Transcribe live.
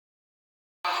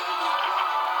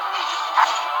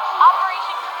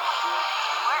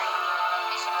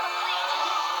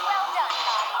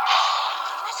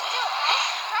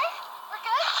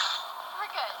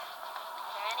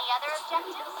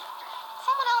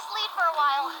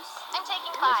Well, I'm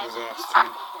taking 5. That's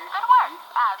exhausting. Good work,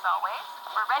 as always.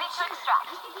 We're ready to extract.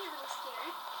 I could be a little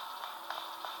scared.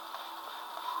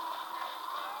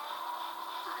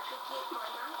 I could get my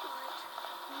nightlight.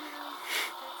 No,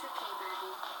 that's okay,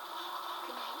 baby.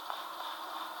 Good night.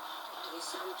 I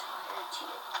guess I'm tired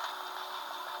too.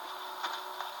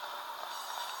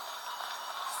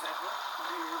 So,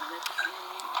 let's see.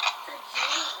 The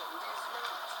general does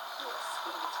not kiss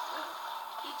Squirtle.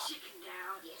 You chickened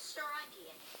out. Yes, sir, I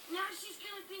did. Now she's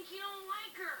gonna think you don't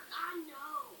like her. I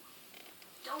know.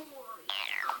 Don't worry. I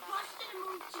busted a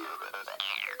move tonight.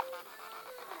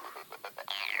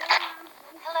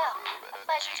 Hello.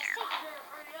 Pleasure to see you.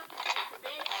 Hurry up and take the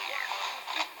bed.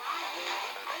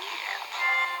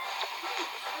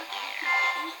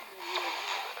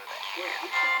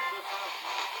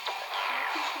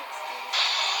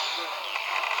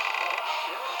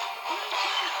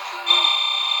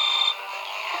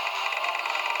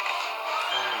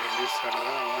 You said that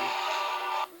one.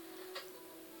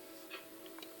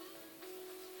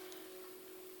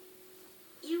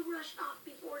 You rushed off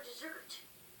before dessert,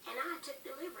 and I took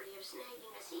the liberty of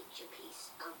snagging us each a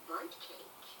piece of bundt cake.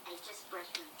 I just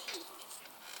brushed my teeth.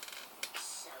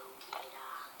 So did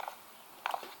I.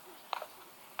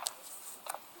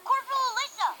 Corporal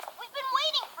Alyssa, we've been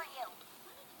waiting for you.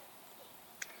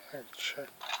 Check.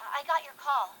 I got your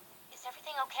call. Is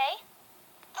everything okay?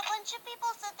 A bunch of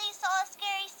people said they saw a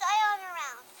scary scion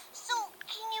around. So,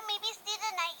 can you maybe stay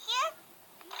the night here?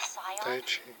 Scion?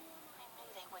 Daichi. I knew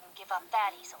they wouldn't give up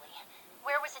that easily.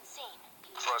 Where was it seen?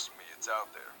 Trust me, it's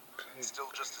out there. It's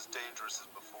still just as dangerous as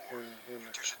before. Yeah,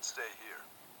 You two should stay here.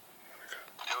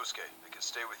 Yosuke, they can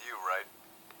stay with you, right?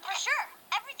 For sure.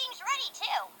 Everything's ready,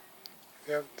 too.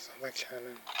 Yep, it's on the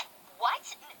cannon. What?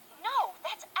 No,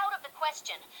 that's out of the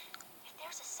question. If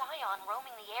there's a scion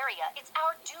roaming the area, it's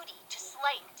our duty to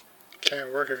slay it. Can't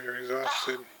work if you're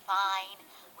exhausted. Fine.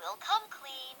 We'll come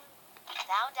clean. We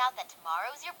found out that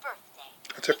tomorrow's your birthday.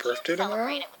 It's your birthday Can't tomorrow?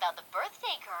 celebrate it without the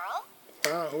birthday girl.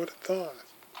 Wow, who would have thought?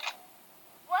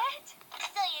 What?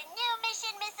 So your new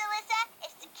mission, Miss Alyssa,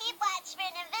 is to keep watch for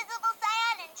an invisible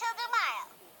scion until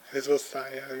tomorrow. This was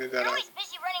Saya. I made that You're up. always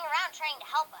busy running around trying to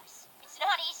help us. It's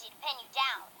not easy to pin you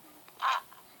down.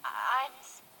 I'm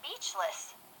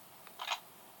speechless.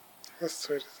 How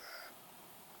sweet is that?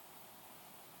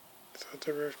 It's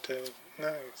her birthday.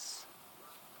 Nice.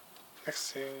 Next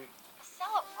scene.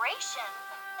 Celebration?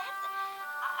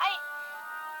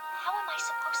 How am I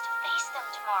supposed to face them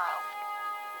tomorrow?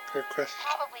 Good question.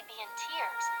 Probably be in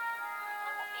tears.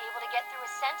 I won't be able to get through a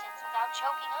sentence without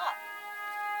choking up.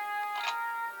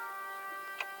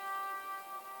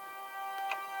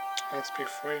 I'll speak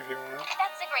for you if you want.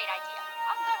 That's a great idea.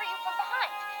 I'll cover you from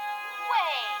behind.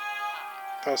 Wait.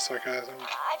 That was sarcasm.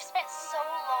 I've spent so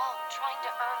long trying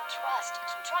to earn trust,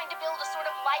 trying to build a sort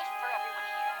of life for everyone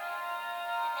here.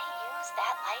 And they use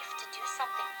that life to do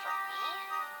something for me?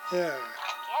 Yeah.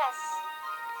 I guess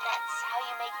that's how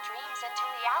you make dreams into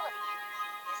reality,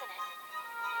 isn't it?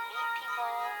 You meet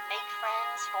people, make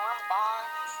friends, form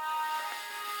bonds.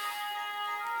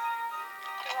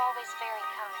 You're always very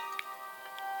kind.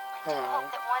 I do hope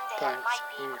that one day I thanks. might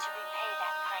be able to repay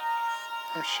that kindness.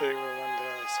 I'm sure you will one day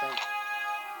also.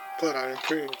 Blood out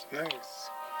improved.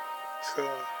 Nice. So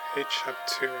H up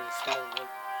 2 and follow.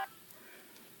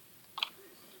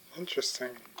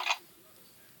 Interesting.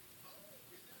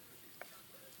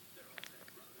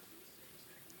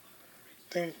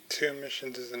 I think 2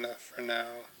 missions is enough for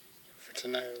now. For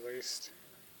tonight at least.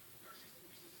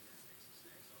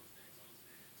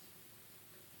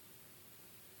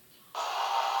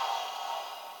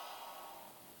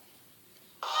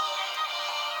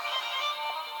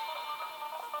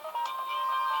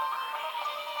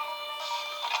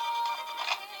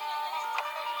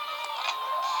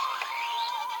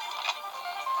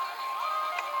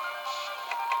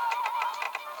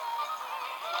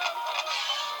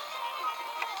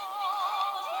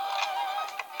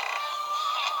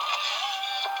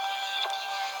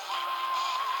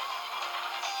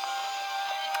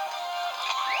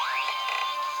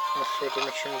 That's what the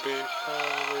mission will be.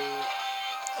 Probably.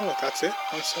 Oh, that's it?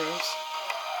 I'm sorry.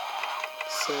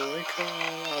 So, Lincoln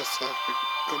also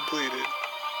completed.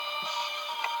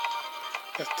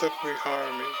 That took me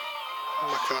hard, me. Oh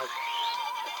my god.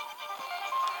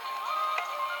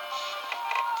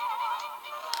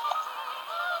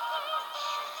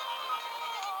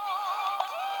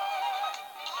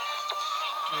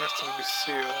 That's to be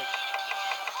sealed.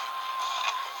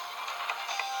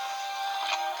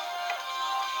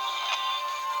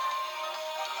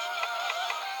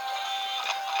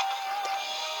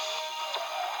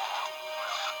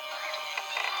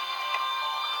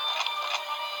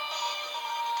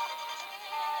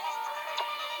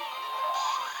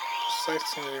 sight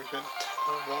seems to have been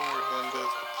longer than it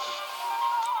does with the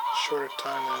shorter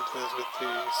time than it does with the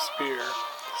spear.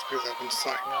 It's because I've been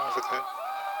slacking off with it.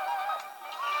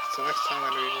 So next time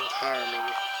I'm going to be entire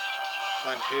maybe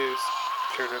on his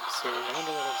third episode. I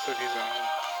wonder what episode he's on.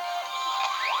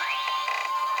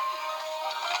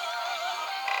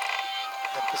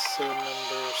 Episode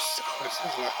number... Oh, this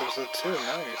is last episode 2.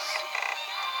 Nice.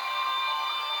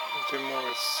 I'll do more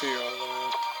with Seal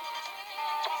though.